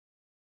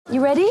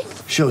You ready?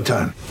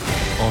 Showtime.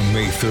 On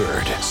May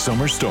 3rd,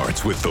 summer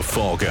starts with The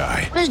Fall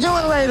Guy. Let's do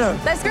it later.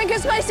 Let's drink a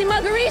spicy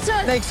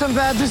margarita. Make some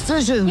bad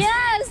decisions.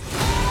 Yes.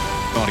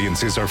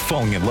 Audiences are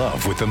falling in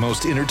love with the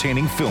most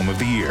entertaining film of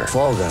the year.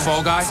 Fall Guy.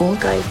 Fall Guy? Fall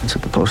guy. That's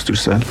what the poster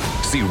said.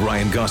 See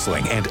Ryan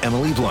Gosling and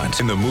Emily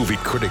Blunt in the movie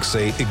critics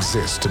say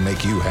exists to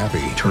make you happy.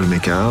 Trying to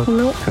make it out?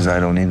 Nope. Because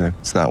I don't either.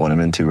 It's not what I'm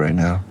into right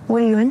now.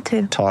 What are you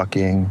into?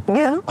 Talking.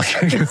 Yeah.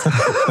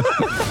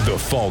 The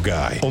Fall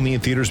Guy. Only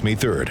in theaters May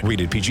 3rd.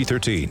 Rated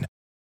PG-13.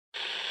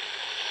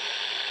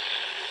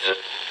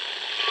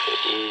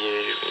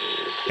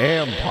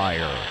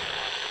 Empire.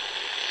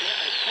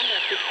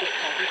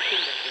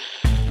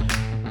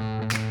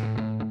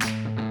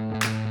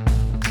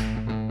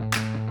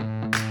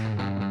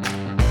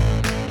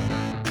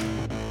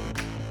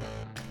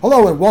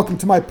 Hello and welcome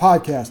to my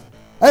podcast.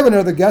 I have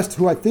another guest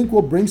who I think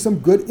will bring some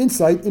good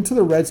insight into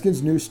the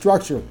Redskins' new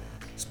structure.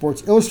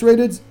 Sports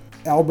Illustrated's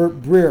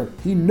Albert Breer.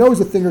 He knows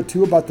a thing or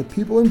two about the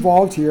people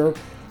involved here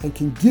and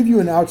can give you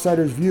an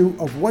outsider's view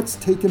of what's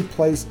taken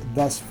place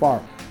thus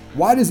far.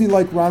 Why does he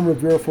like Ron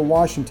Rivera for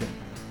Washington?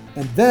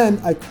 And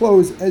then I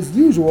close, as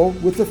usual,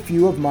 with a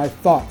few of my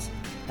thoughts.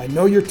 I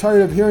know you're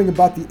tired of hearing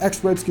about the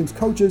ex-Redskins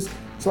coaches,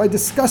 so I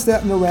discuss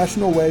that in a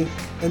rational way,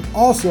 and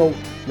also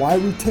why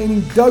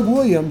retaining Doug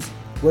Williams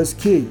was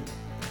key.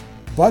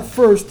 But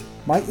first,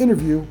 my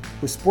interview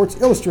with Sports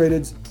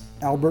Illustrated's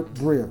Albert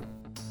Breer.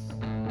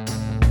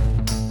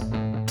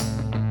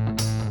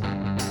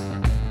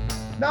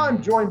 Now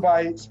I'm joined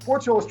by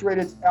Sports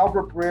Illustrated's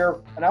Albert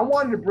Breer, and I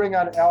wanted to bring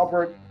on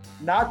Albert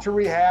not to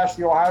rehash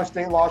the Ohio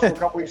State loss from a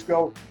couple weeks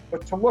ago,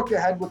 but to look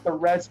ahead with the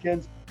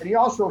Redskins. And he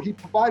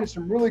provided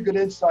some really good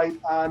insight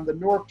on the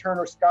Norv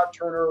Turner, Scott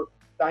Turner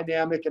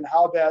dynamic and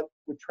how that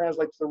would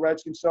translate to the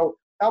Redskins. So,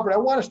 Albert, I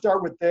want to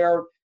start with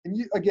there. And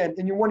you, again,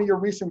 in one of your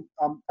recent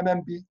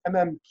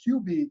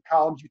MMQB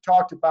columns, you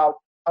talked about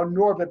how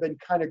Norv had been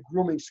kind of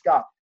grooming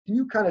Scott. Can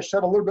you kind of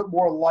shed a little bit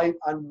more light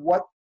on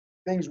what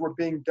things were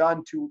being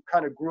done to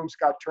kind of groom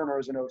Scott Turner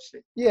as an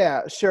OC?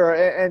 Yeah, sure.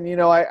 And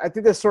I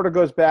think this sort of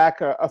goes back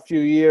a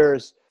few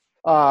years.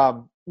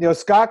 Scott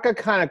got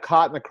kind of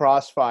caught in the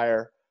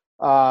crossfire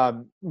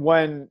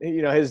when,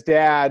 his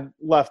dad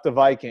left the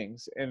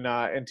Vikings in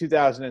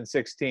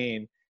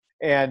 2016.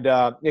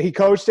 And he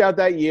coached out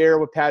that year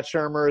with Pat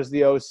Shurmur as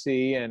the OC,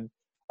 and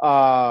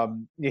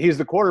he's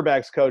the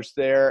quarterback's coach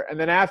there. And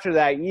then after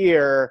that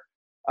year,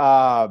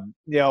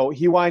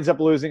 he winds up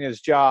losing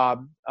his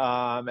job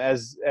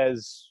as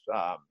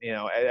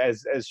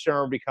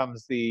Shurmur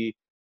becomes the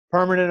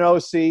permanent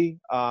OC.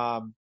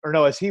 I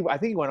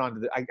think he went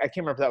on to I can't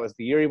remember if that was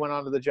the year he went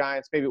on to the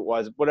Giants. Maybe it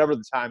was. Whatever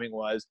the timing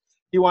was,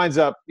 he winds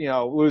up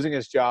losing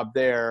his job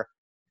there,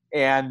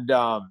 and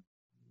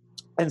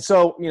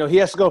so, he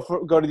has to go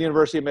to the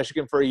University of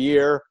Michigan for a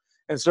year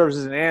and serves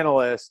as an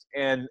analyst.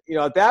 And,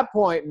 at that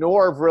point,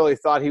 Norv really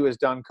thought he was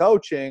done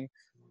coaching,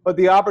 but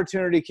the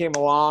opportunity came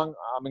along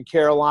in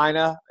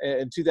Carolina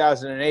in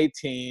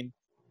 2018.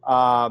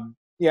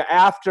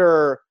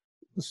 After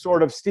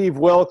sort of Steve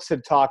Wilks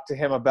had talked to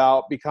him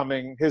about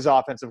becoming his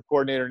offensive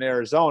coordinator in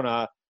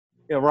Arizona,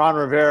 Ron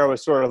Rivera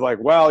was sort of like,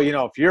 well,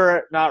 if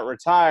you're not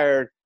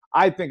retired,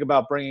 I'd think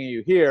about bringing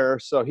you here.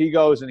 So he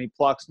goes and he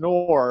plucks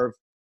Norv.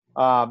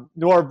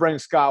 Norv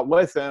brings Scott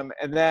with him.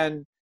 And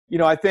then,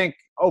 I think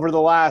over the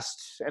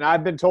last, and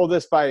I've been told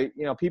this by,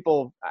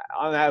 people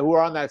on that who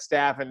are on that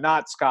staff and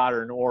not Scott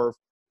or Norv,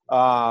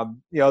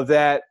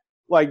 that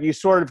like you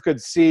sort of could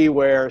see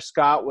where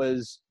Scott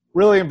was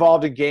really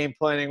involved in game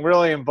planning,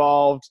 really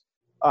involved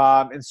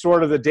in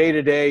sort of the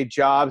day-to-day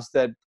jobs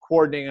that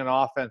coordinating an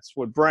offense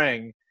would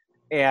bring.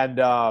 And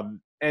Norv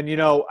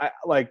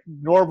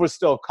was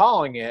still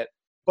calling it,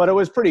 but it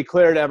was pretty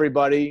clear to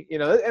everybody, and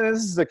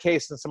this is the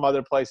case in some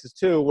other places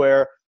too,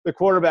 where the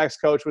quarterback's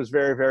coach was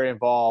very, very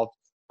involved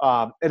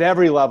at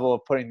every level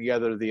of putting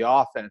together the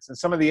offense. And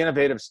some of the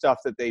innovative stuff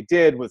that they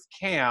did with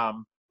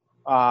Cam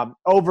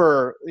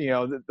over,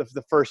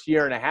 the first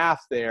year and a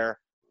half there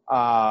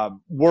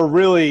were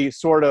really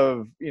sort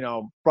of,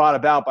 brought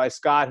about by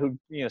Scott, who,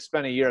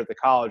 spent a year at the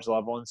college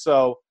level. And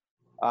so,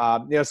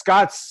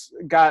 Scott's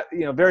got,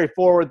 very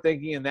forward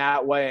thinking in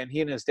that way. And he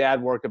and his dad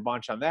worked a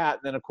bunch on that.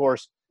 And then, of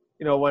course,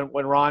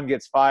 when Ron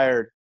gets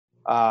fired,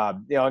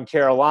 in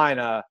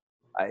Carolina,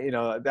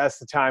 that's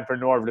the time for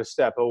Norv to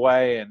step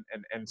away,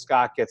 and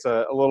Scott gets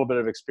a little bit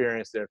of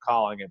experience there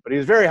calling it. But he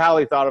was very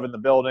highly thought of in the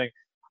building.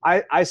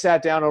 I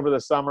sat down over the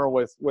summer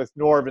with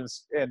Norv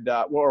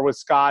or with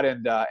Scott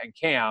and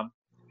Cam,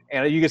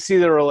 and you can see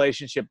the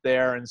relationship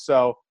there. And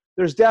so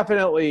there's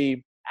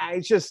definitely,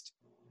 it's just,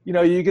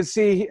 you can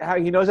see how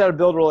he knows how to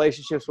build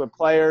relationships with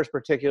players,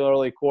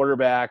 particularly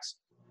quarterbacks.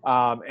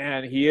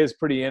 And he is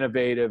pretty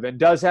innovative and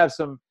does have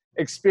some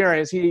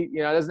experience. He,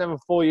 doesn't have a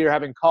full year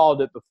having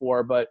called it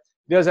before, but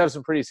he does have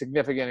some pretty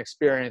significant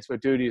experience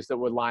with duties that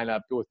would line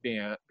up with being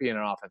an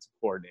offensive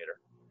coordinator.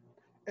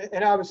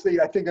 And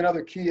obviously, I think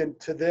another key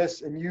to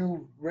this, and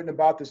you've written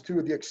about this too,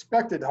 the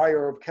expected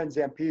hire of Ken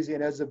Zampese,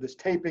 and as of this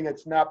taping,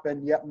 it's not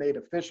been yet made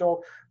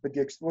official, but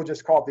we'll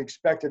just call it the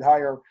expected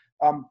hire.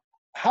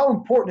 how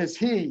important is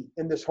he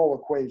in this whole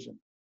equation?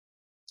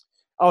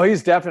 Oh,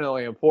 he's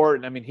definitely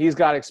important. I mean, he's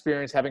got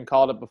experience having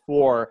called it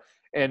before.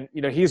 And,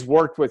 he's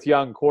worked with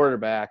young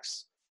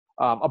quarterbacks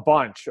a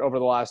bunch over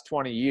the last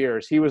 20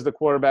 years. He was the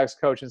quarterbacks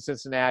coach in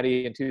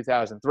Cincinnati in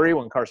 2003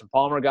 when Carson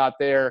Palmer got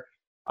there.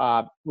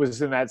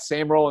 Was in that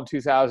same role in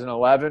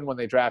 2011 when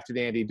they drafted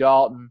Andy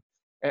Dalton.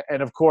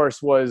 And of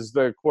course, was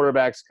the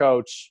quarterbacks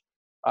coach,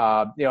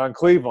 in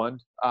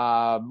Cleveland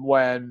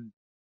when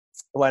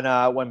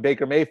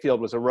Baker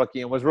Mayfield was a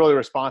rookie, and was really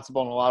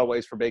responsible in a lot of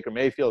ways for Baker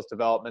Mayfield's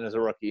development as a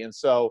rookie. And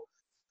so,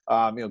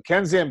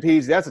 Ken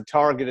Zampese, that's a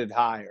targeted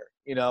hire.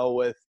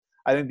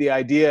 I think the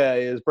idea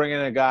is bringing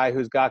in a guy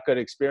who's got good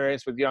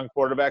experience with young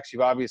quarterbacks.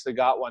 You've obviously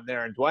got one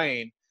there in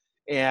Dwayne.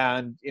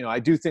 And, I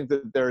do think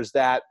that there's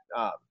that,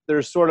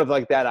 there's sort of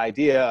like that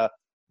idea,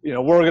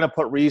 we're going to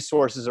put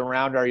resources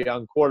around our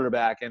young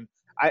quarterback. And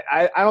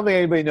I don't think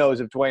anybody knows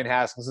if Dwayne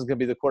Haskins is going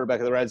to be the quarterback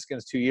of the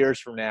Redskins 2 years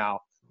from now.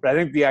 But I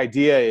think the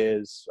idea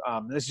is,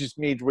 this is just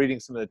me reading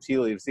some of the tea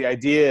leaves. The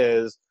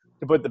idea is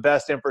to put the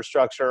best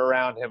infrastructure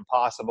around him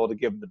possible to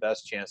give him the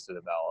best chance to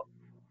develop.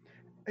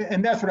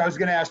 And that's what I was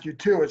going to ask you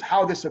too, is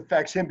how this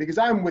affects him, because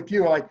I'm with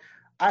you.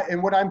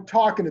 And when I'm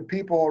talking to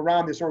people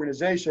around this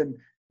organization,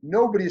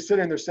 nobody's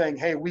sitting there saying,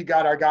 hey, we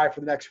got our guy for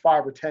the next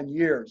 5 or 10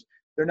 years.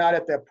 They're not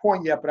at that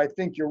point yet, but I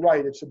think you're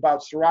right. It's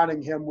about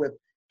surrounding him with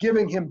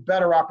giving him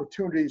better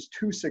opportunities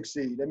to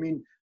succeed. I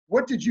mean,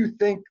 what did you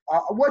think?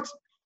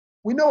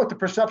 We know what the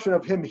perception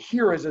of him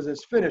here is as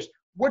it's finished.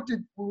 What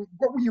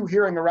were you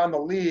hearing around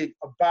the league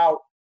about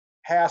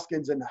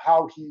Haskins and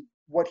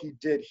what he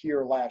did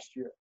here last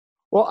year?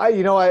 Well,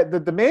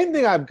 the main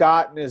thing I've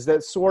gotten is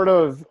that sort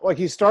of like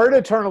he started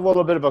to turn a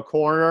little bit of a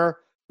corner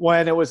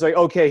when it was like,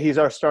 okay, he's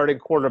our starting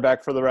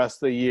quarterback for the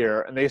rest of the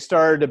year. And they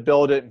started to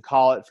build it and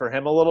call it for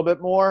him a little bit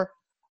more.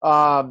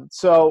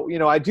 So,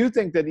 I do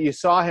think that you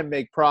saw him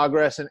make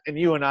progress, and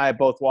you and I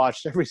both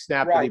watched every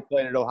snap that he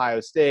played at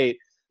Ohio State.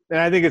 And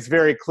I think it's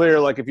very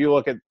clear, like if you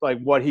look at like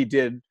what he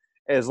did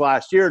as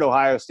last year at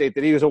Ohio State,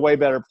 that he was a way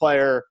better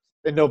player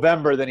in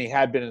November than he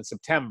had been in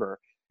September.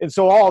 And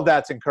so all of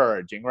that's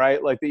encouraging,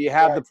 right? Like that you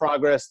have the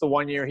progress. The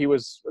 1 year he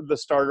was the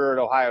starter at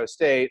Ohio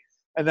State.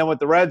 And then with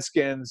the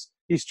Redskins,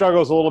 he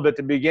struggles a little bit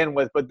to begin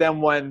with. But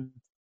then when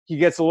he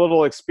gets a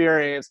little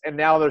experience and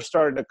now they're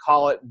starting to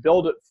call it and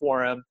build it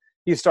for him,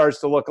 he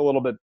starts to look a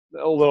little bit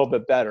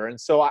better. And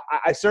so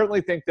I certainly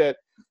think that,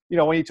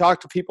 when you talk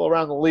to people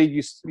around the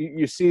league,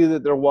 you see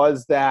that there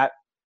was that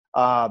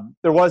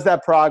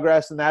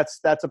progress, and that's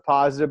a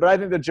positive. But I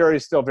think the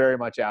jury's still very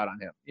much out on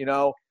him,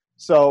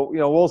 So,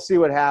 we'll see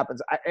what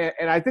happens.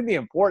 And I think the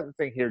important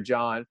thing here,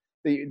 John,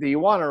 that you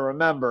want to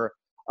remember,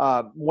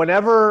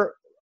 whenever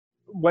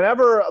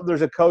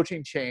there's a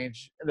coaching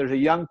change and there's a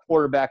young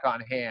quarterback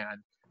on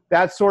hand,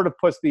 that sort of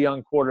puts the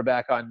young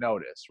quarterback on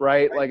notice,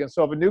 right? Like, and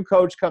so if a new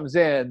coach comes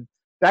in,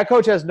 that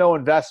coach has no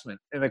investment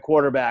in the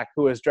quarterback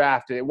who is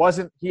drafted.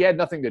 He had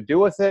nothing to do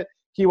with it.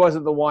 He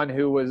wasn't the one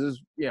who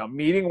was,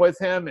 meeting with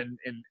him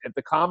at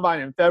the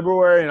combine in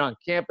February and on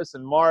campus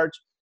in March.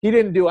 He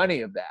didn't do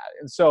any of that.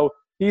 And so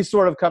he's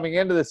sort of coming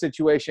into the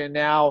situation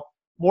now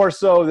more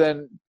so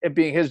than it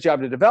being his job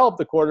to develop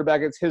the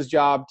quarterback. It's his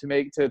job to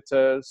make an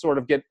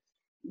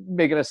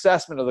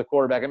assessment of the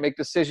quarterback and make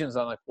decisions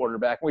on the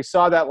quarterback. And we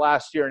saw that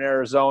last year in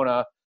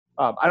Arizona.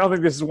 I don't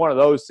think this is one of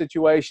those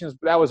situations,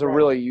 but that was a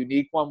really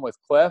unique one with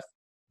Cliff.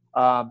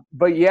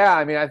 But yeah,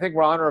 I mean, I think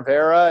Ron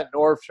Rivera and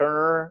Norv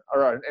Turner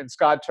and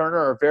Scott Turner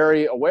are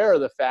very aware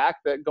of the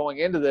fact that going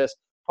into this,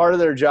 part of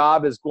their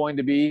job is going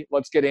to be,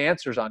 let's get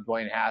answers on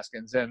Dwayne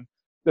Haskins. And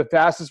the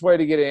fastest way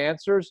to get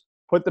answers,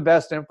 put the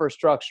best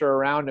infrastructure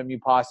around him you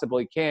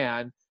possibly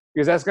can,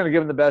 because that's going to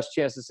give him the best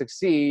chance to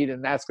succeed,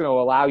 and that's going to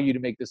allow you to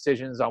make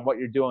decisions on what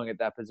you're doing at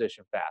that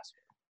position faster.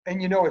 And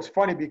it's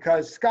funny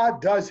because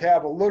Scott does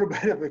have a little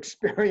bit of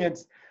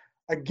experience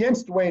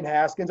against Dwayne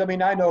Haskins. I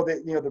mean, I know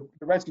that, the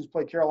Redskins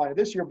played Carolina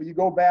this year, but you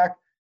go back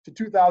to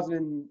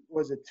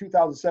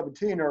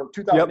 2017 or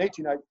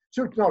 2018? Yep.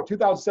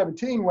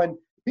 2017 when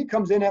he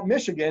comes in at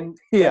Michigan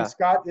and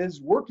Scott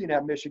is working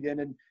at Michigan.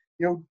 And,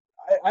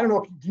 I don't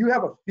know, do you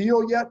have a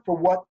feel yet for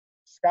what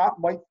Scott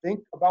might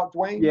think about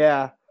Dwayne?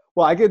 Yeah.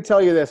 Well, I can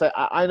tell you this.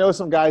 I know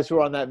some guys who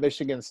are on that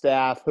Michigan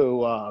staff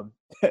who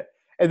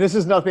and this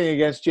is nothing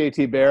against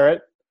JT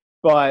Barrett,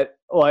 but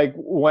like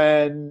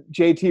when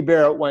JT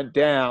Barrett went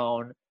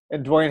down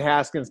and Dwayne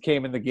Haskins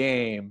came in the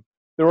game,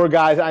 there were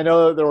guys, I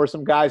know there were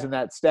some guys in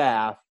that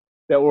staff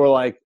that were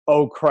like,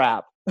 oh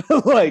crap,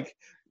 like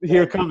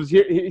here comes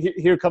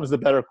the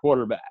better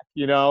quarterback,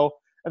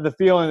 and the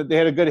feeling that they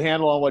had a good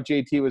handle on what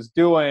JT was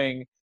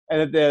doing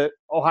and that the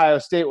Ohio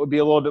State would be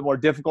a little bit more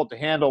difficult to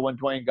handle when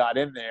Dwayne got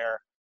in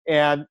there.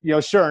 And,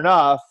 sure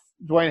enough,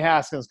 Dwayne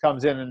Haskins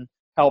comes in and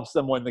helps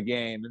them win the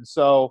game. And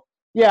so,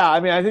 yeah, I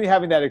mean, I think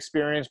having that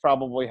experience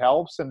probably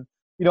helps. And,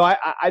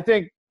 I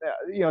think,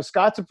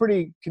 Scott's a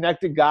pretty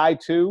connected guy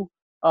too,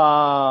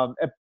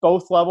 at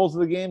both levels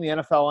of the game, the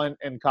NFL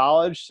and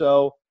college.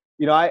 So,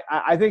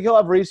 I think he'll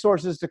have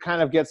resources to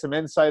kind of get some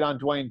insight on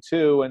Dwayne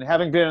too. And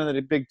having been in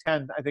the Big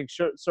Ten, I think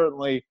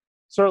certainly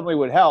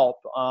would help.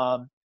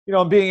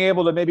 and being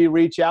able to maybe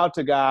reach out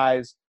to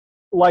guys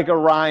like a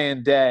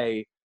Ryan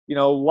Day,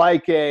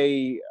 like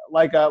a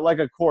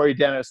Corey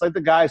Dennis, like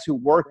the guys who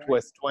worked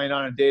with Dwayne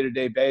on a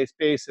day-to-day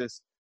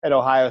basis at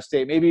Ohio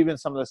State, maybe even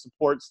some of the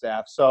support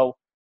staff. So,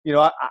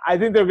 I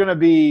think they're going to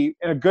be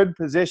in a good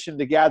position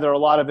to gather a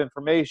lot of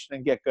information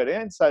and get good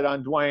insight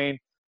on Dwayne.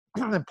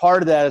 And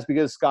part of that is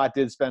because Scott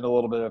did spend a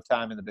little bit of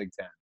time in the Big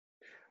Ten.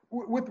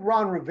 With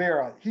Ron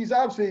Rivera, he's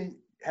obviously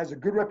has a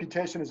good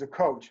reputation as a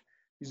coach.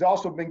 He's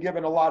also been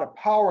given a lot of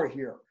power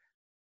here.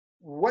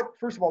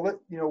 First of all,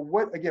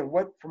 what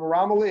from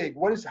around the league,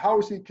 how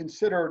is he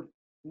considered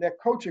in that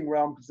coaching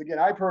realm? Because again,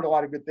 I've heard a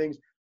lot of good things,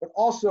 but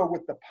also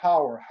with the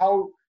power,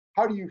 how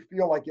do you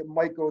feel like it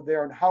might go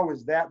there, and how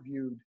is that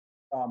viewed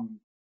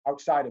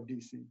outside of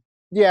DC?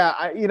 Yeah,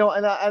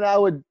 I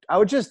would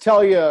just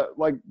tell you,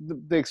 like,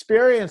 the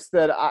experience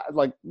that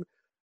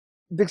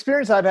the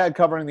experience I've had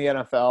covering the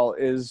NFL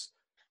is,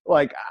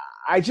 like,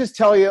 I just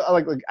tell you,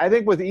 like I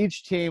think with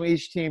each team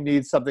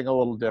needs something a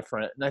little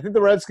different. And I think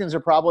the Redskins are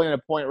probably in a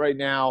point right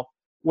now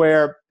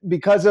where,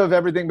 because of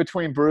everything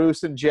between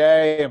Bruce and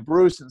Jay and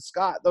Bruce and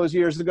Scott those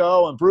years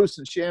ago, and Bruce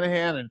and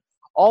Shanahan, and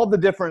all the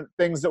different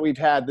things that we've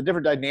had, the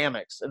different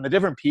dynamics and the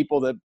different people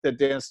that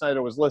Dan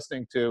Snyder was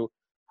listening to,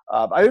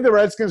 I think the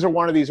Redskins are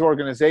one of these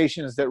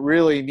organizations that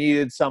really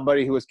needed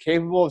somebody who was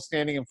capable of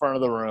standing in front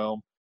of the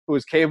room, who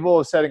was capable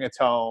of setting a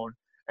tone,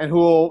 and who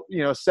will,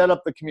 set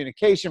up the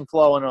communication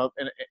flow in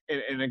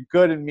a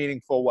good and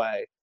meaningful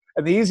way.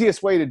 And the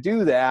easiest way to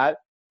do that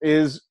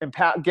is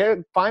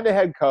find a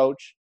head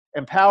coach,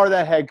 empower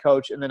that head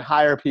coach, and then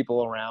hire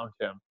people around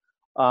him.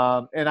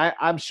 And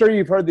I'm sure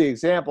you've heard the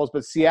examples,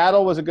 but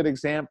Seattle was a good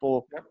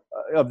example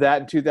of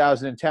that in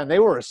 2010. They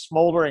were a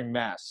smoldering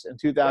mess in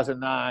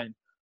 2009,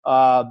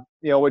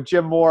 with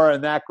Jim Moore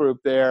and that group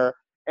there.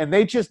 And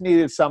they just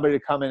needed somebody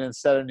to come in and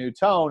set a new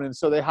tone. And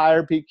so they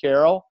hired Pete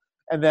Carroll.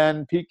 And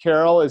then Pete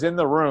Carroll is in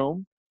the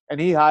room,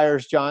 and he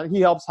helps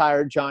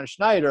hire John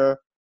Schneider.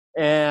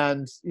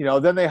 And,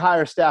 then they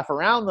hire staff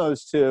around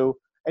those two.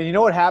 And you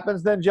know what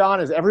happens then,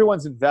 John, is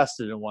everyone's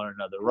invested in one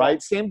another,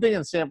 right? Same thing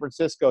in San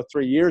Francisco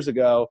 3 years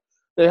ago.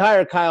 They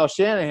hired Kyle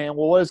Shanahan.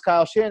 Well, what does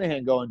Kyle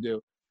Shanahan go and do?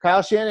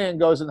 Kyle Shanahan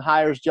goes and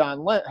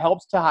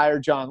helps to hire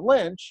John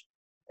Lynch.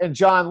 And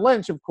John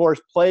Lynch, of course,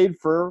 played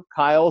for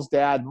Kyle's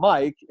dad,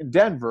 Mike, in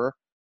Denver.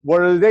 What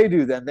do they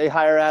do then? They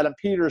hire Adam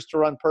Peters to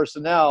run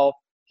personnel.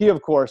 He,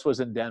 of course,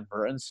 was in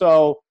Denver. And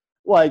so,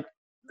 like,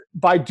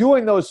 by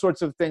doing those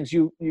sorts of things,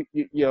 you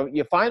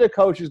find a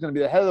coach who's going to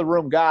be the head of the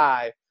room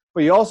guy,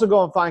 but you also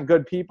go and find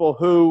good people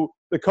who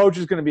the coach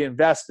is going to be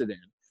invested in.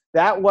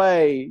 That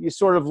way, you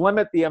sort of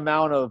limit the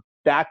amount of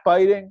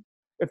backbiting,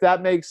 if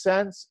that makes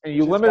sense, and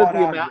you limit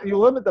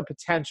the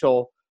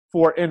potential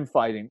for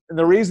infighting. And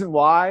the reason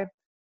why,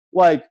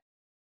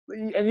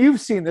 and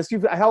you've seen this.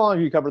 How long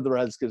have you covered the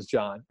Redskins,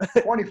 John?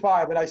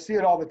 25, and I see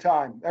it all the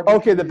time.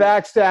 Okay, the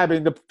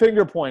backstabbing, the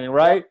finger pointing,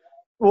 right? Yep.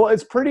 Well,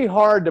 it's pretty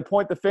hard to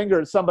point the finger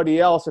at somebody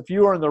else if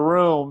you are in the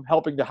room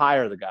helping to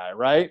hire the guy,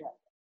 right? Yep.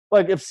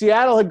 Like, if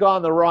Seattle had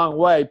gone the wrong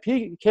way,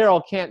 Pete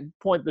Carroll can't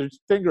point the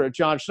finger at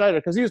John Schneider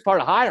because he was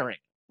part of hiring,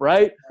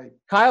 right?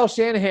 Kyle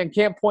Shanahan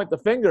can't point the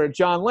finger at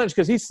John Lynch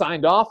because he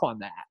signed off on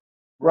that,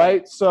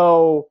 right?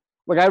 So,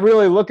 I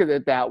really look at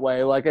it that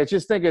way. I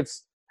just think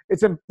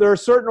there are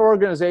certain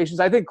organizations,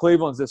 I think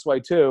Cleveland's this way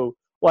too,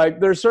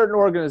 there are certain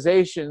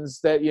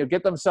organizations that,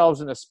 get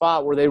themselves in a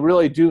spot where they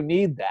really do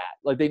need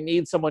that. They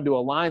need someone to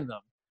align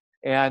them.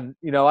 And,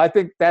 I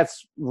think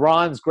that's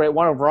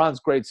one of Ron's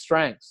great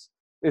strengths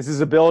is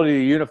his ability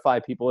to unify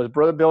people, his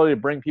ability to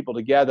bring people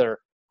together.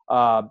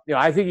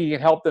 I think he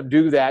can help them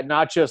do that,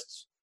 not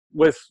just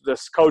with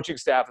this coaching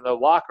staff in the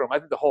locker room. I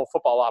think the whole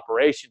football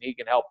operation, he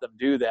can help them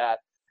do that.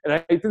 And I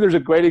think there's a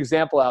great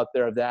example out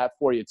there of that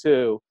for you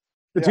too.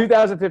 The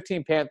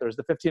 2015 Panthers,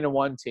 the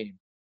 15-1 team,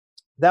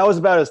 that was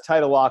about as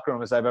tight a locker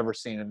room as I've ever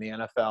seen in the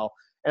NFL.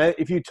 And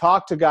if you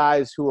talk to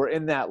guys who are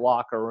in that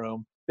locker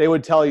room, they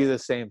would tell you the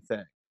same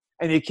thing.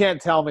 And you can't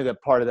tell me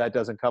that part of that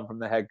doesn't come from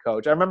the head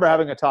coach. I remember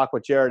having a talk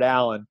with Jared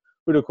Allen,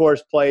 who of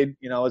course played,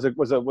 was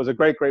a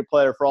great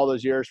player for all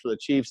those years for the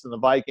Chiefs and the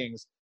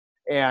Vikings.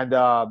 And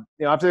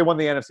after they won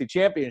the NFC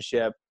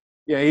Championship,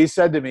 he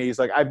said to me, he's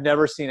like, I've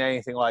never seen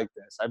anything like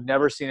this. I've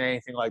never seen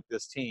anything like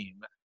this team.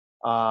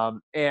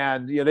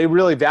 And they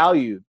really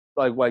valued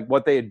like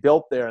what they had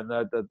built there and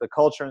the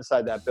culture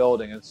inside that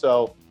building. And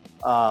so,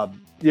 that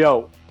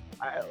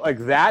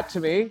to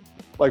me,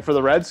 for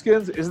the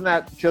Redskins, isn't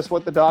that just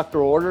what the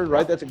doctor ordered,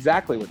 right? That's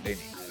exactly what they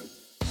need.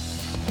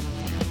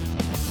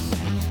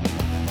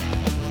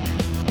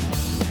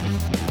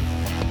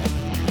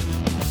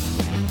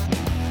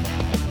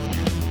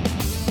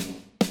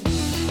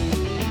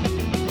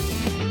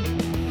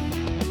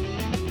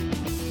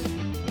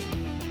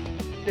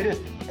 It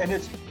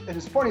is, and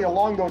it's funny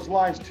along those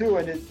lines too.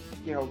 And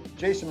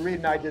Jason Reed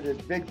and I did this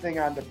big thing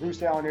on the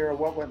Bruce Allen era,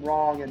 what went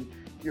wrong, and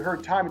you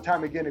heard time and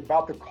time again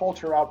about the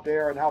culture out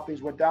there and how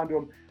things went down to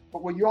them.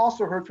 But what you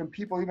also heard from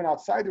people even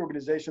outside the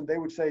organization, they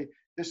would say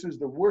this is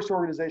the worst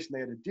organization they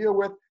had to deal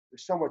with.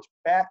 There's so much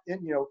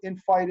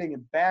infighting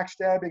and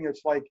backstabbing.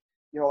 It's like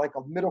like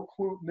a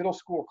middle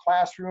school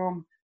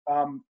classroom,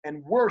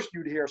 and worse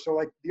you'd hear. So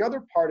like the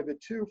other part of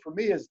it too for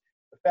me is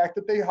the fact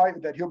that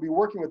that he'll be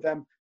working with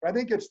them. But I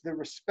think it's the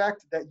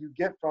respect that you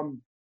get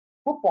from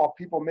football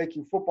people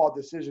making football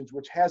decisions,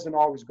 which hasn't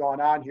always gone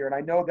on here. And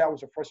I know that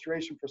was a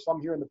frustration for some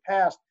here in the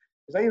past,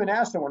 because I even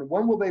asked someone,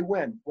 when will they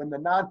win? When the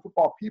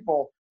non-football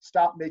people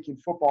stop making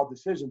football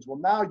decisions. Well,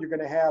 now you're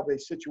going to have a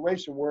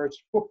situation where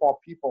it's football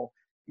people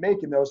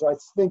making those. I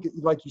think,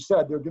 like you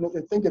said,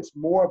 I think it's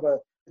more of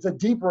it's a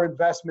deeper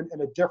investment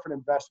and a different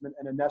investment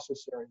and a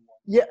necessary one.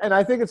 Yeah, and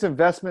I think it's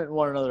investment in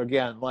one another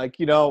again. Like,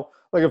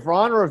 like if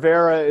Ron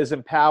Rivera is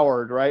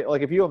empowered, right?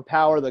 Like if you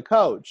empower the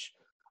coach,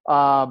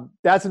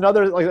 that's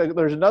another, like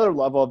there's another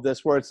level of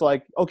this where it's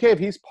like, okay, if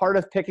he's part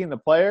of picking the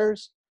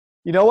players,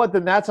 you know what,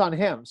 then that's on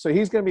him. So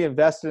he's going to be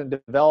invested in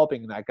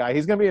developing that guy.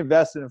 He's going to be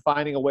invested in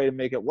finding a way to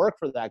make it work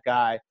for that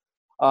guy.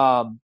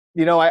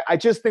 I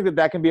just think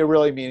that can be a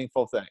really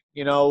meaningful thing,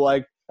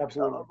 like,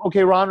 absolutely.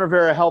 Okay, Ron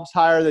Rivera helps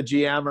hire the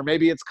GM, or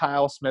maybe it's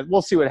Kyle Smith.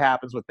 We'll see what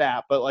happens with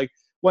that. But like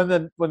when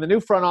the new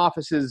front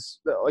office is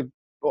like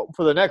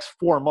for the next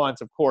 4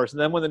 months, of course, and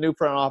then when the new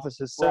front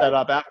office is set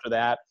up after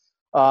that,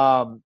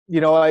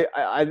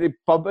 I think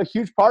a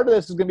huge part of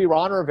this is going to be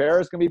Ron Rivera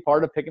is going to be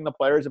part of picking the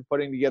players and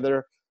putting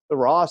together the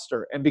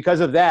roster. And because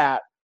of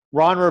that,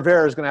 Ron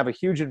Rivera is going to have a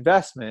huge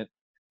investment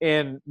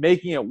in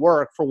making it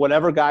work for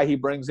whatever guy he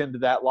brings into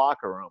that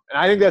locker room. And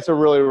I think that's a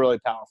really, really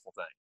powerful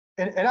thing.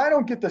 And I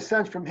don't get the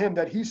sense from him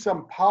that he's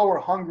some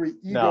power-hungry,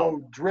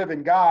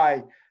 ego-driven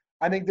guy.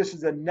 I think this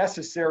is a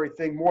necessary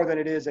thing more than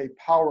it is a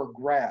power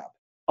grab.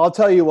 I'll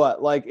tell you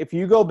what, like if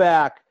you go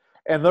back,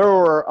 and there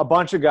were a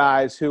bunch of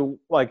guys who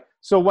like,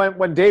 so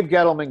when Dave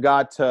Gettleman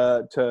got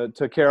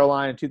to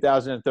Carolina in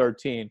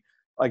 2013,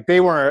 like they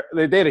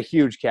had a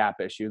huge cap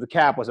issue. The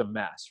cap was a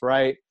mess,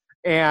 right?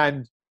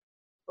 And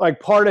like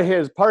part of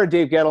Dave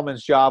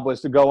Gettleman's job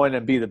was to go in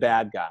and be the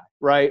bad guy,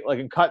 right? Like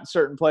and cut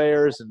certain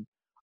players,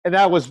 and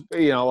that was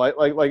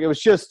like it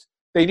was just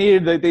they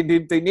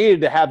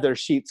needed to have their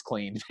sheets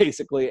cleaned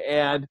basically,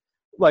 and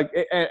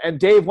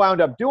Dave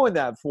wound up doing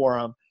that for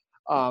him.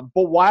 But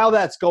while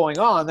that's going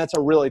on, that's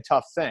a really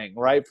tough thing,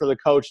 right, for the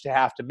coach to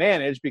have to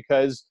manage,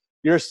 because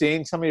you're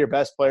seeing some of your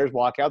best players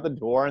walk out the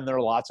door and there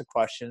are lots of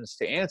questions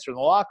to answer in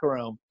the locker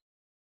room.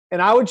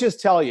 And I would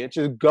just tell you,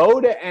 just go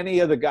to any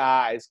of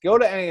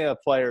the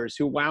players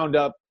who wound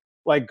up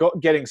like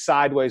getting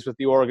sideways with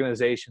the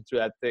organization through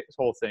that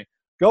whole thing.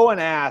 Go and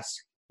ask,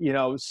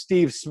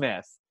 Steve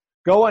Smith.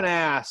 Go and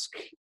ask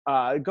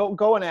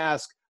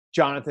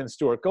Jonathan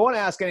Stewart. Go and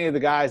ask any of the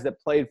guys that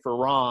played for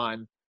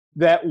Ron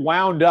that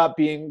wound up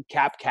being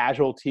cap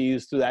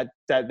casualties through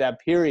that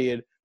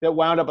period, that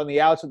wound up on the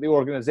outs of the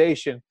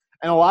organization.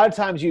 And a lot of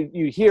times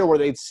you hear where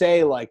they'd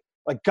say like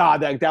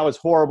God, that was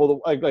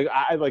horrible.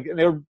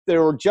 And they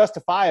were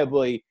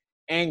justifiably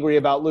angry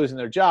about losing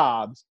their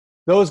jobs.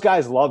 Those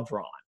guys loved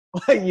Ron,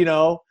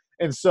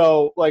 And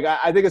so like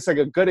I think it's like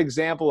a good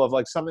example of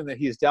like something that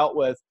he's dealt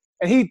with.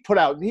 And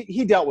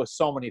he dealt with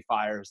so many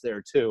fires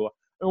there too.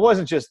 It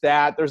wasn't just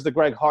that. There's the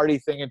Greg Hardy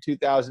thing in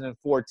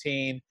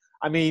 2014.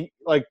 I mean,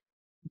 like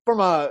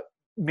from a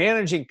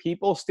managing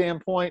people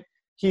standpoint,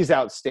 he's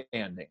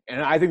outstanding.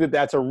 And I think that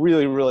that's a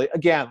really, really,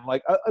 again,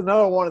 like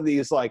another one of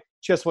these, like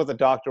just what the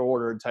doctor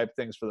ordered type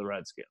things for the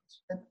Redskins.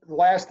 And the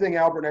last thing,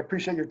 Albert, and I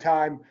appreciate your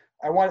time.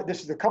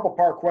 This is a couple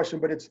part question,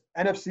 but it's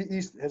NFC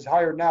East has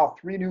hired now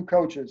 3 new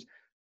coaches.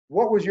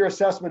 What was your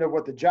assessment of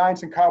what the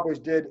Giants and Cowboys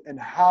did, and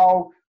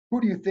who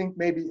do you think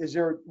is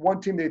there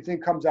one team that you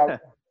think comes out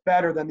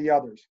better than the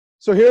others?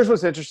 So here's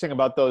what's interesting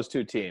about those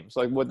two teams,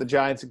 like what the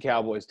Giants and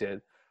Cowboys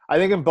did. I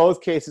think in both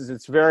cases,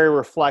 it's very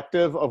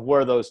reflective of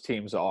where those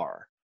teams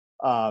are.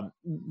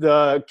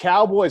 The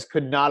Cowboys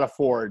could not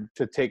afford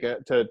to take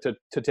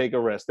a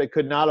risk. They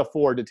could not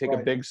afford to take a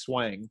big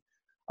swing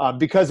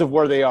because of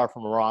where they are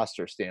from a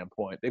roster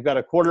standpoint. They've got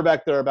a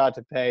quarterback they're about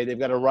to pay. They've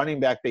got a running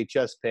back they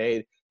just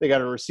paid. They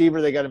got a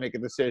receiver they got to make a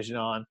decision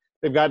on.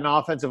 They've got an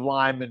offensive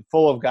lineman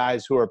full of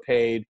guys who are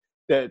paid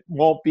that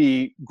won't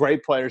be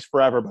great players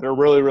forever, but are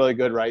really, really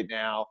good right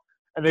now.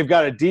 And they've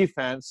got a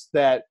defense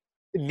that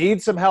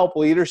needs some help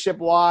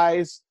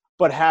leadership-wise,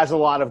 but has a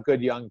lot of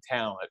good young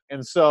talent.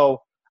 And so,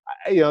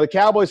 the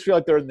Cowboys feel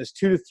like they're in this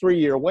 2 to 3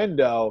 year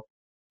window.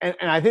 And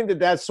I think that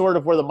that's sort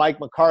of where the Mike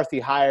McCarthy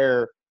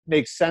hire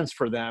makes sense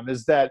for them,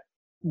 is that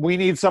we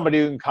need somebody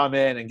who can come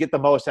in and get the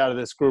most out of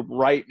this group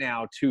right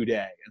now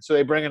today. And so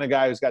they bring in a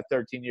guy who's got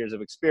 13 years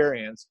of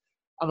experience.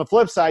 On the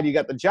flip side, you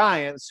got the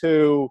Giants,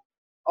 who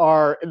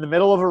are in the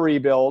middle of a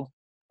rebuild,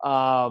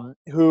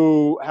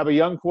 who have a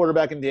young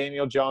quarterback in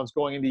Daniel Jones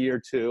going into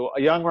year 2,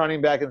 a young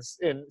running back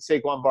in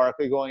Saquon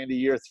Barkley going into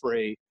year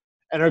 3,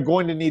 and are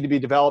going to need to be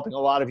developing a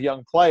lot of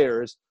young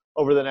players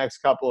over the next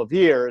couple of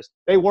years.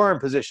 They were in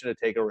position to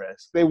take a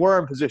risk. They were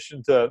in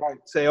position to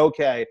say,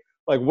 okay,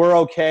 like we're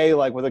okay,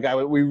 like with a guy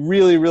we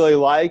really, really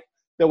like,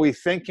 that we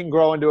think can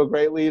grow into a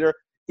great leader,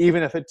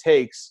 even if it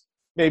takes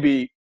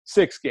maybe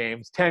 6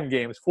 games, 10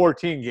 games,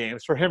 14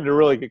 games for him to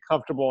really get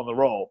comfortable in the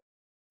role.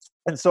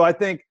 And so I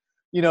think,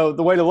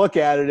 the way to look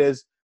at it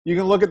is you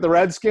can look at the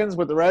Redskins.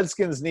 What the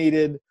Redskins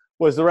needed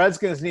was the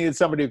Redskins needed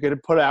somebody who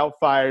could put out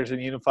fires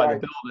and unify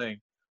the building.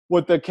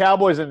 What the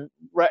Cowboys and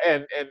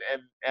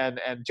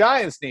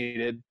Giants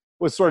needed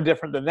was sort of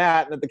different than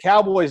that. And that the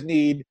Cowboys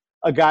need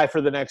a guy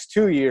for the next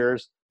 2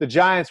 years. The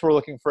Giants were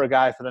looking for a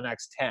guy for the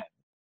next 10.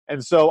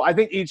 And so I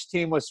think each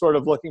team was sort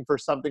of looking for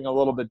something a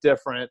little bit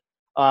different.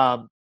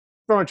 From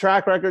a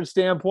track record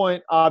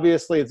standpoint,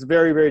 obviously it's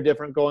very, very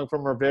different going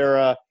from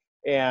Rivera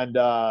and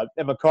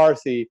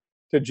McCarthy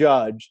to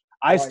Judge.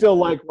 I still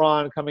like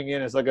Ron coming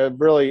in as like a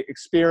really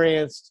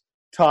experienced,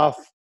 tough,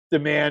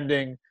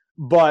 demanding,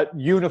 but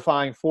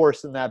unifying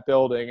force in that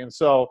building. And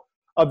so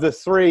of the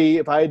three,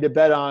 if I had to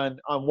bet on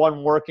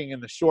one working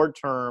in the short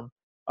term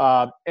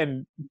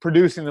and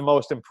producing the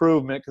most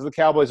improvement, because the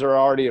Cowboys are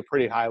already a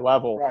pretty high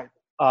level,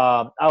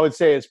 I would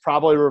say it's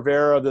probably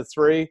Rivera of the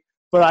three.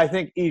 But I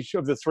think each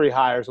of the three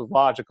hires was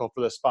logical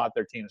for the spot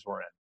their teams were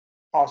in.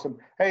 Awesome.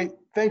 Hey,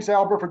 thanks,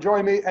 Albert, for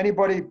joining me.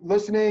 Anybody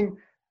listening,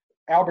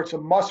 Albert's a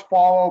must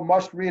follow,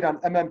 must read on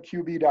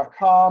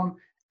mmqb.com,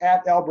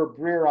 at Albert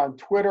Breer on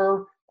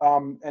Twitter.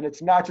 And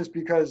it's not just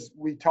because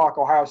we talk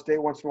Ohio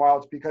State once in a while,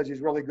 it's because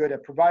he's really good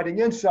at providing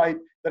insight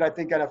that I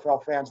think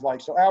NFL fans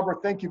like. So, Albert,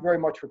 thank you very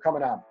much for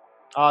coming on.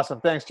 Awesome.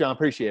 Thanks, John.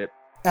 Appreciate it.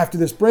 After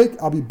this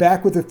break, I'll be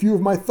back with a few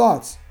of my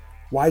thoughts.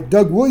 Why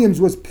Doug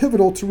Williams was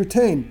pivotal to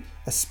retain,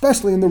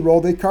 especially in the role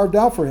they carved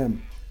out for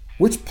him.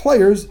 Which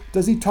players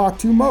does he talk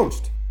to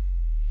most?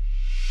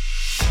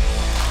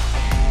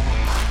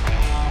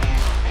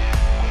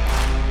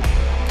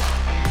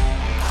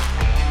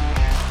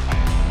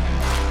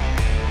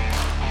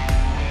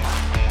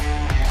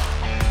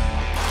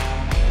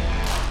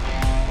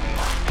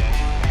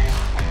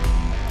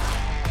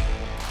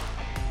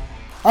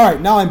 All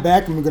right, now I'm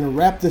back and we're going to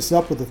wrap this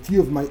up with a few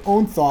of my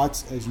own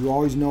thoughts, as you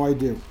always know I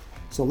do.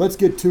 So let's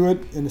get to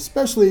it, and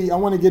especially, I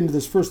want to get into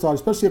this first thought,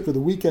 especially after the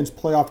weekend's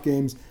playoff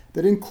games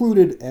that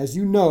included, as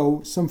you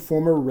know, some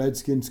former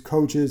Redskins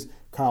coaches,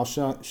 Kyle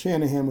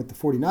Shanahan with the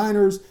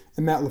 49ers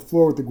and Matt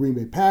LaFleur with the Green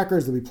Bay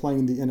Packers. They'll be playing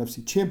in the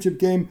NFC Championship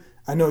game.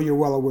 I know you're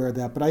well aware of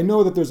that, but I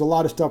know that there's a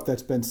lot of stuff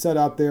that's been said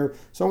out there,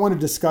 so I want to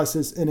discuss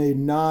this in a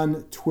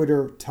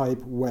non-Twitter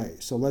type way.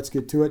 So let's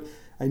get to it.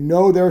 I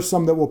know there are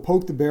some that will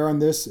poke the bear on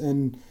this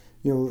and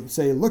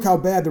say, look how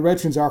bad the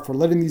Redskins are for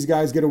letting these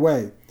guys get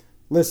away.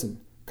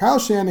 Listen, Kyle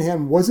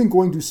Shanahan wasn't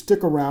going to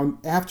stick around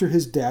after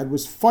his dad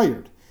was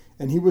fired.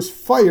 And he was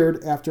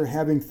fired after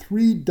having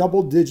 3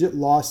 double-digit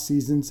loss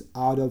seasons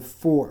out of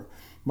 4.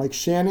 Mike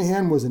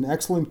Shanahan was an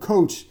excellent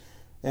coach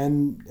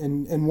and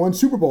won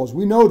Super Bowls.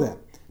 We know that.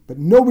 But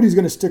nobody's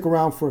going to stick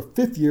around for a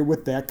 5th year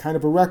with that kind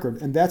of a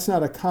record. And that's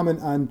not a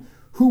comment on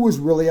who was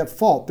really at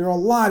fault. There are a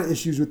lot of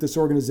issues with this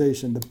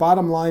organization. The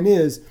bottom line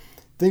is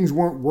things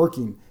weren't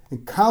working.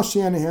 And Kyle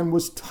Shanahan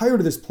was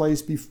tired of this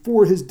place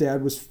before his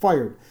dad was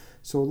fired.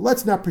 So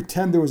let's not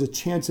pretend there was a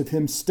chance of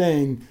him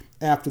staying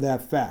after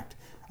that fact.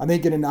 I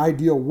think in an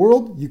ideal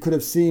world, you could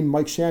have seen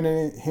Mike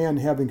Shanahan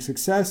having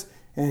success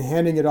and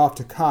handing it off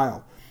to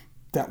Kyle.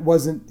 That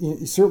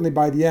wasn't, certainly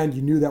by the end,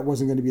 you knew that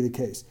wasn't going to be the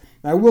case.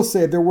 Now, I will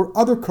say there were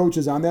other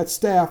coaches on that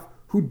staff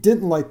who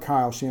didn't like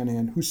Kyle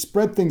Shanahan, who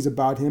spread things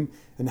about him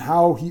and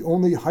how he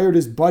only hired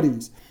his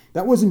buddies.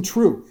 That wasn't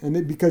true.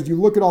 And because you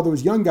look at all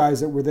those young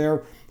guys that were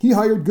there, he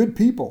hired good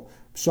people.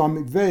 Sean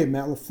McVay,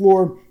 Matt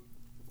LaFleur,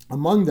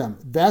 among them.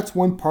 That's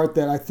one part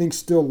that I think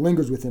still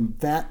lingers with him,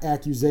 that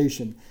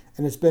accusation.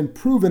 And it's been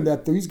proven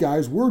that these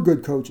guys were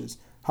good coaches.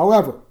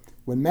 However,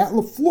 when Matt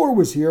LaFleur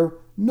was here,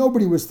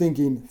 nobody was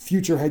thinking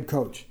future head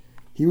coach.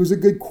 He was a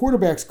good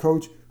quarterbacks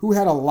coach who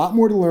had a lot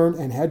more to learn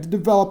and had to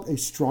develop a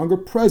stronger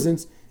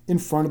presence in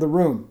front of the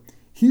room.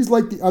 He's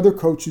like the other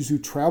coaches who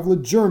travel a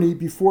journey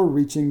before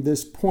reaching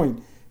this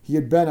point. He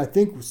had been, I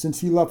think,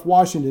 since he left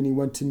Washington, he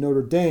went to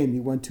Notre Dame, he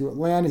went to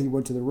Atlanta, he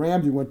went to the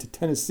Rams, he went to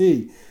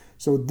Tennessee.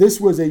 So this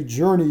was a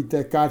journey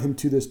that got him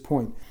to this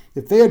point.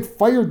 If they had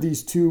fired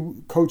these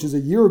 2 coaches a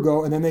year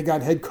ago and then they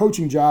got head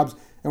coaching jobs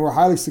and were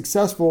highly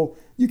successful,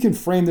 you can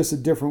frame this a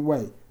different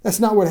way. That's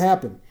not what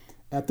happened.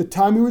 At the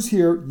time he was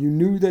here, you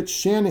knew that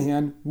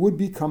Shanahan would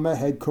become a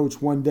head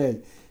coach one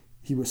day.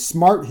 He was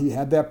smart, he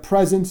had that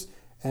presence,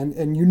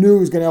 and you knew he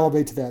was going to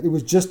elevate to that. It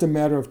was just a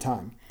matter of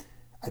time.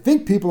 I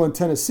think people in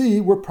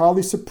Tennessee were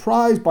probably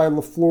surprised by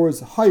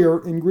LaFleur's hire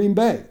in Green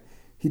Bay.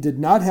 He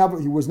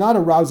was not a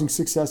rousing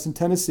success in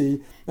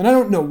Tennessee, and I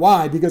don't know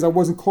why, because I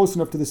wasn't close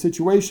enough to the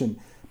situation.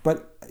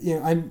 But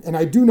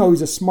I do know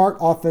he's a smart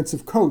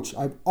offensive coach.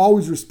 I've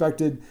always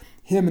respected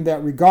him in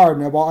that regard,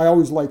 and I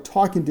always liked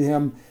talking to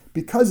him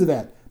because of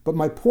that. But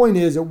my point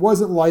is, it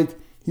wasn't like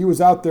he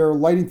was out there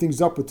lighting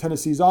things up with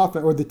Tennessee's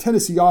offense, or the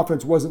Tennessee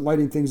offense wasn't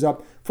lighting things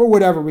up for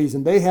whatever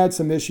reason. They had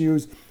some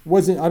issues. I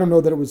don't know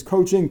that it was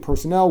coaching,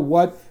 personnel,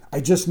 what. I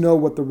just know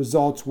what the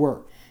results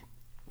were.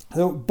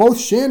 So both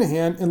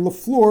Shanahan and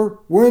LaFleur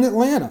were in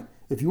Atlanta.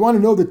 If you want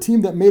to know the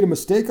team that made a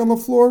mistake on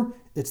LaFleur,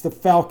 it's the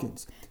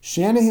Falcons.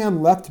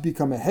 Shanahan left to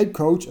become a head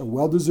coach, a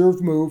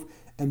well-deserved move,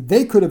 and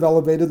they could have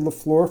elevated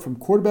LaFleur from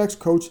quarterback's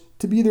coach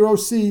to be their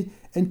OC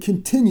and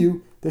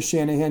continue the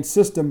Shanahan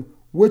system,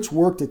 which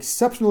worked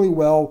exceptionally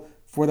well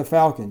for the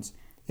Falcons.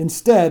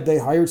 Instead, they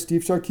hired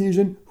Steve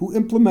Sarkisian, who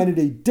implemented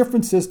a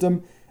different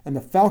system, and the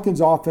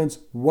Falcons' offense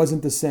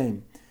wasn't the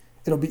same.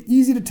 It'll be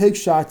easy to take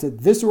shots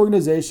at this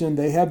organization.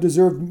 They have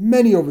deserved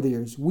many over the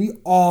years. We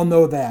all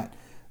know that.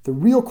 The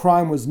real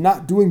crime was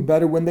not doing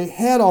better when they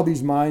had all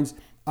these minds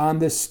on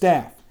this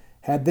staff.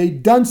 Had they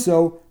done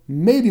so,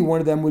 maybe one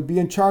of them would be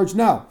in charge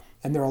now.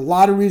 And there are a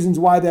lot of reasons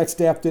why that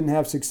staff didn't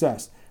have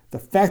success. The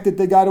fact that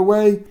they got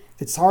away,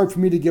 it's hard for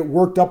me to get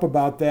worked up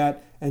about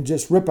that and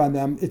just rip on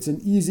them. It's an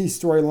easy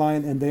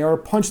storyline, and they are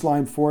a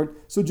punchline for it,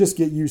 so just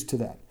get used to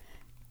that.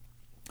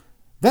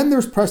 Then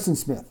there's Preston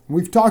Smith.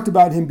 We've talked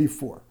about him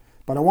before,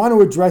 but I want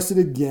to address it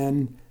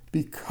again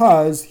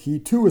because he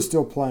too is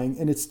still playing,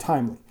 and it's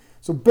timely.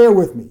 So bear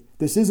with me.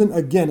 This isn't,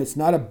 again, it's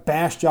not a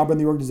bash job in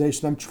the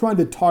organization. I'm trying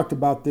to talk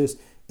about this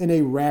in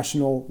a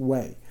rational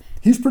way.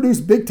 He's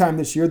produced big time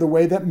this year the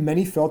way that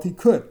many felt he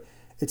could.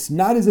 It's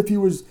not as if he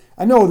was,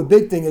 I know the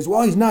big thing is,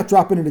 well, he's not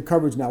dropping into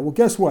coverage now. Well,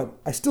 guess what?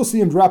 I still see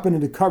him dropping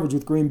into coverage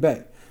with Green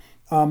Bay.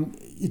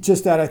 It's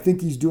just that I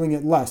think he's doing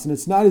it less. And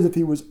it's not as if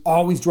he was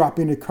always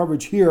dropping into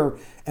coverage here,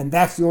 and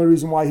that's the only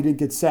reason why he didn't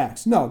get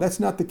sacks. No, that's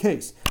not the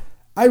case.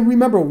 I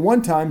remember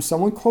one time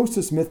someone close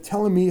to Smith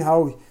telling me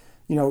how,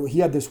 he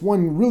had this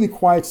one really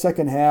quiet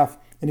second half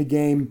in a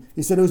game.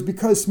 He said it was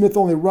because Smith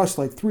only rushed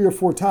like 3 or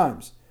 4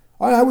 times.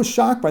 I was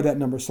shocked by that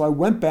number, so I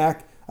went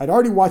back. I'd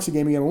already watched the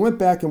game again. I went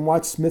back and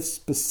watched Smith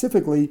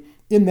specifically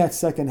in that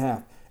second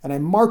half, and I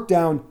marked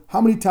down how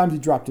many times he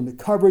dropped into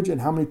coverage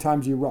and how many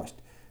times he rushed.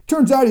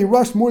 Turns out he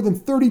rushed more than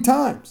 30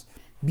 times,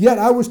 yet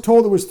I was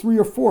told it was 3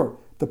 or 4.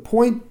 The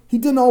point, he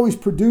didn't always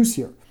produce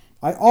here.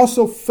 I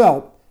also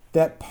felt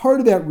that part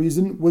of that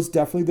reason was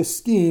definitely the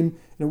scheme,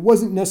 and it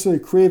wasn't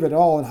necessarily creative at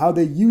all in how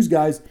they use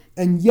guys.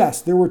 And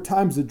yes, there were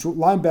times the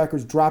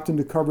linebackers dropped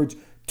into coverage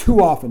too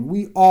often.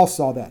 We all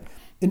saw that.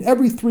 In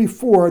every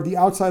 3-4, the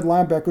outside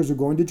linebackers are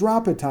going to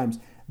drop at times.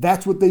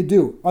 That's what they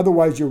do.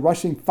 Otherwise, you're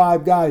rushing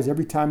 5 guys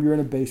every time you're in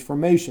a base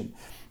formation.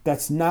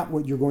 That's not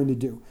what you're going to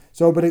do.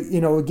 So, but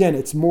again,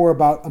 it's more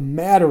about a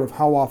matter of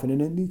how often.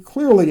 And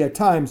clearly, at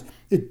times,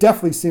 it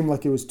definitely seemed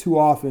like it was too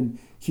often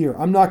here.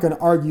 I'm not going to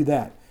argue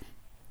that.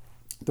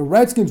 The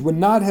Redskins would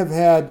not have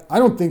had, I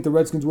don't think the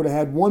Redskins would have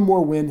had one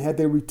more win had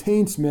they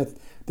retained Smith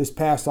this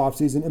past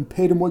offseason and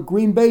paid him what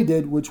Green Bay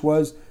did, which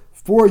was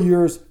 4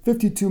 years,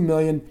 $52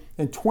 million,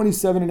 and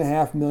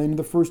 $27.5 million in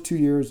the first 2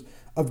 years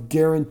of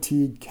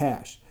guaranteed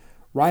cash.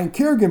 Ryan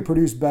Kerrigan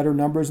produced better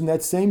numbers in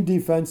that same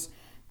defense,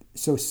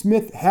 so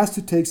Smith has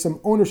to take some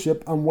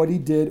ownership on what he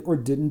did or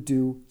didn't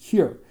do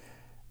here.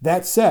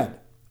 That said,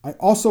 I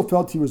also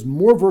felt he was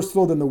more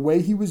versatile than the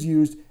way he was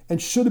used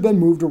and should have been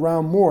moved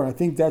around more. I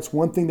think that's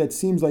one thing that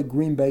seems like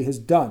Green Bay has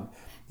done.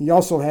 He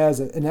also has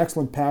an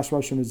excellent pass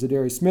rusher in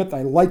Zadarius Smith.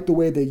 I like the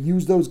way they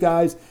use those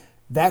guys.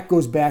 That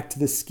goes back to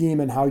the scheme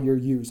and how you're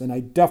used, and I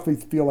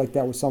definitely feel like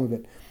that was some of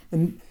it.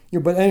 And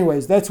but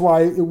anyways, that's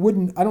why it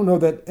wouldn't. I don't know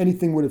that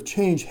anything would have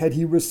changed had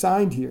he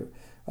resigned here.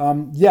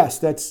 Yes,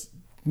 that's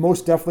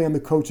most definitely on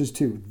the coaches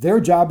too. Their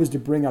job is to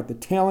bring out the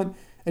talent,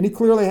 and he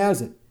clearly has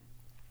it.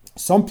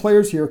 Some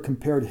players here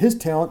compared his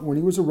talent when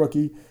he was a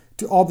rookie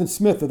to Aldon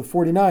Smith of the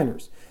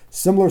 49ers.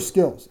 Similar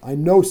skills. I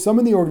know some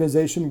in the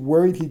organization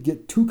worried he'd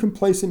get too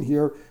complacent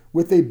here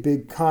with a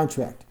big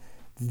contract.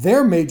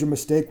 Their major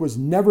mistake was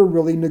never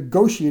really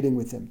negotiating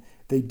with him.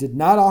 They did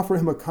not offer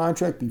him a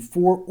contract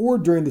before or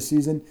during the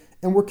season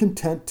and were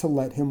content to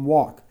let him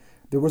walk.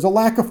 There was a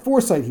lack of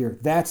foresight here.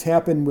 That's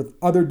happened with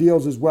other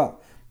deals as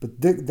well. But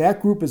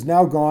that group is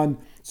now gone.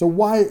 So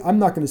why? I'm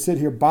not going to sit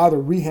here bother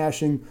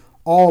rehashing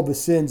all the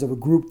sins of a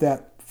group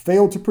that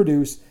failed to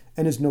produce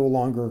and is no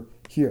longer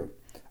here.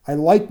 I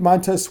liked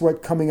Montez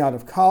Sweat coming out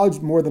of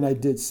college more than I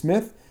did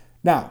Smith.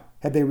 Now,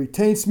 had they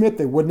retained Smith,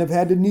 they wouldn't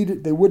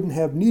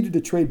have needed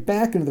to trade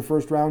back into the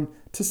first round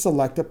to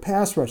select a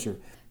pass rusher.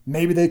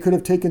 Maybe they could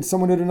have taken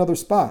someone at another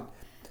spot.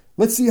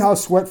 Let's see how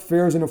Sweat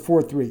fares in a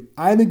 4-3.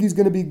 I think he's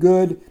going to be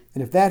good,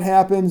 and if that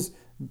happens,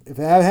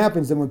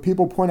 then when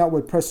people point out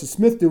what Preston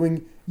Smith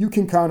doing, you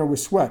can counter with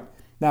Sweat.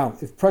 Now,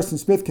 if Preston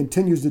Smith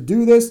continues to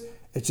do this,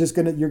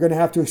 you're going to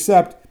have to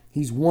accept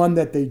he's one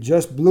that they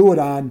just blew it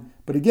on.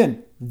 But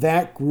again,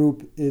 that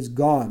group is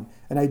gone.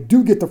 And I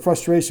do get the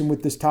frustration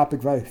with this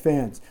topic by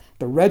fans.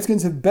 The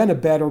Redskins have been a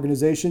bad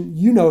organization.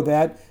 You know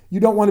that. You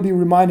don't want to be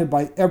reminded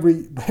by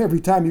every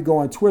time you go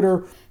on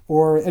Twitter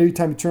or every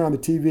time you turn on the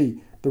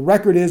TV. The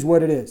record is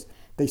what it is.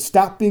 They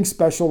stopped being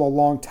special a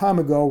long time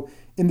ago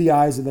in the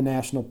eyes of the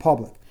national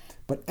public.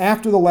 But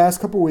after the last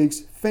couple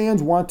weeks,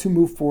 fans want to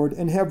move forward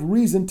and have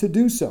reason to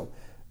do so.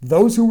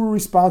 Those who were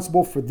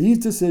responsible for these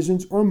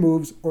decisions or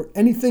moves or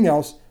anything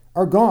else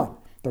are gone.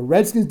 The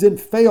Redskins didn't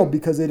fail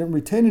because they didn't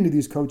retain any of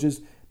these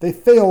coaches. They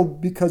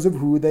failed because of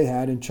who they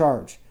had in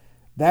charge.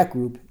 That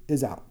group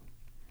is out.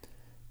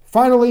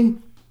 Finally,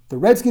 the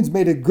Redskins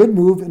made a good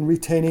move in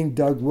retaining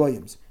Doug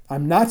Williams.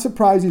 I'm not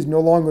surprised he's no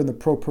longer in the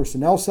pro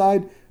personnel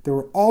side. There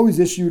were always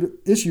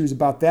issues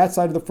about that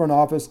side of the front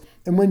office,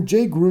 and when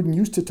Jay Gruden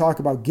used to talk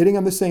about getting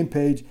on the same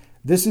page,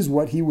 this is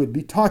what he would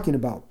be talking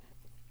about.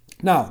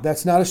 Now,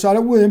 that's not a shot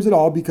at Williams at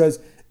all because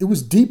it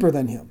was deeper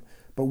than him.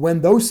 But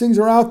when those things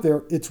are out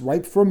there, it's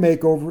ripe for a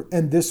makeover,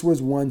 and this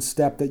was one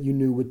step that you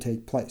knew would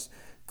take place.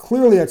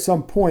 Clearly, at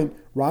some point,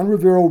 Ron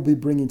Rivera will be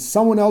bringing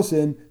someone else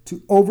in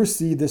to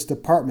oversee this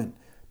department.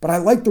 But I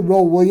like the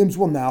role Williams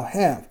will now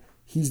have.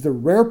 He's the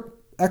rare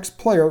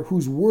ex-player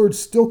whose words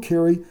still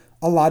carry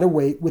a lot of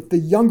weight with the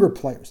younger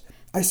players.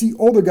 I see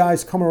older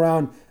guys come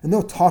around and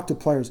they'll talk to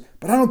players,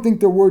 but I don't think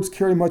their words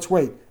carry much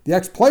weight. The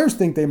ex-players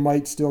think they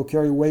might still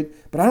carry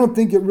weight, but I don't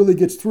think it really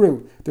gets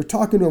through. They're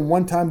talking to him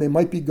one time, they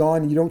might be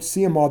gone, and you don't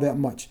see him all that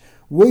much.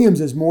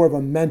 Williams is more of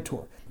a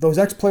mentor. Those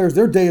ex-players,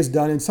 their day is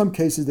done. In some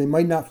cases, they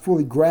might not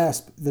fully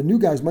grasp, the new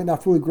guys might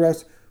not fully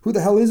grasp, who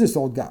the hell is this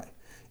old guy?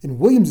 In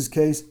Williams'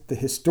 case, the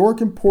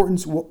historic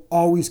importance will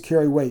always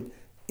carry weight.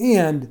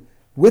 And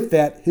with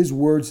that, his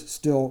words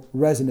still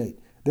resonate.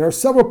 There are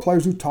several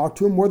players who talk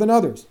to him more than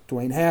others.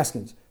 Dwayne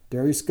Haskins,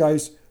 Darius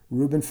Geis,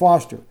 Reuben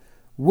Foster.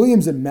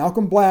 Williams and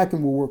Malcolm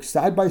Blacken will work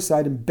side by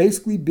side in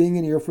basically being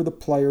an ear for the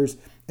players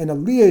and a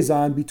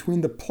liaison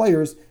between the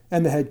players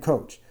and the head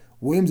coach.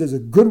 Williams is a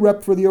good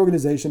rep for the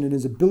organization, and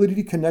his ability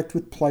to connect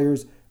with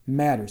players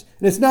matters.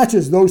 And it's not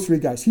just those three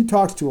guys. He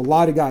talks to a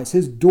lot of guys.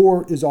 His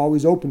door is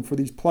always open for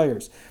these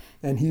players,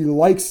 and he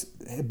likes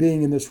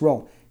being in this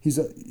role.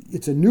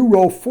 It's a new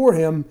role for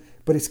him,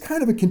 but it's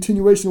kind of a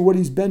continuation of what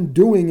he's been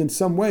doing in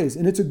some ways,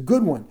 and it's a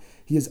good one.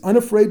 He is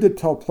unafraid to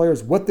tell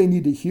players what they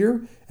need to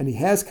hear, and he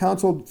has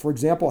counseled, for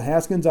example,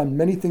 Haskins on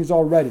many things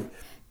already.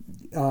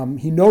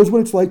 He knows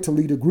what it's like to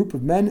lead a group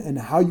of men and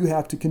how you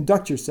have to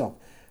conduct yourself.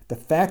 The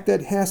fact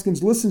that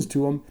Haskins listens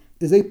to him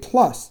is a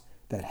plus.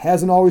 That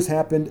hasn't always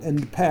happened in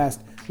the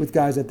past with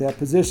guys at that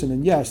position,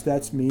 and yes,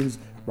 that means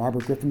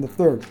Robert Griffin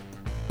III.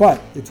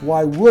 But it's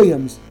why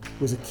Williams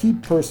was a key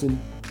person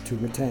to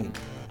retain.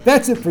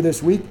 That's it for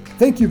this week.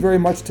 Thank you very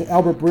much to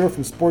Albert Breer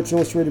from Sports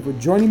Illustrated for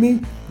joining me.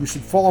 You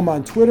should follow him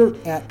on Twitter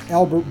at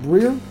Albert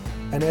Breer.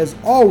 And as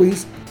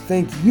always,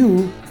 thank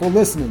you for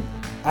listening.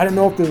 I don't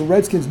know if the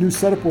Redskins' new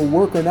setup will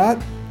work or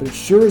not, but it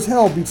sure as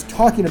hell beats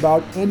talking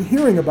about and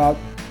hearing about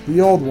the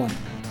old one.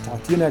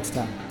 Talk to you next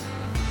time.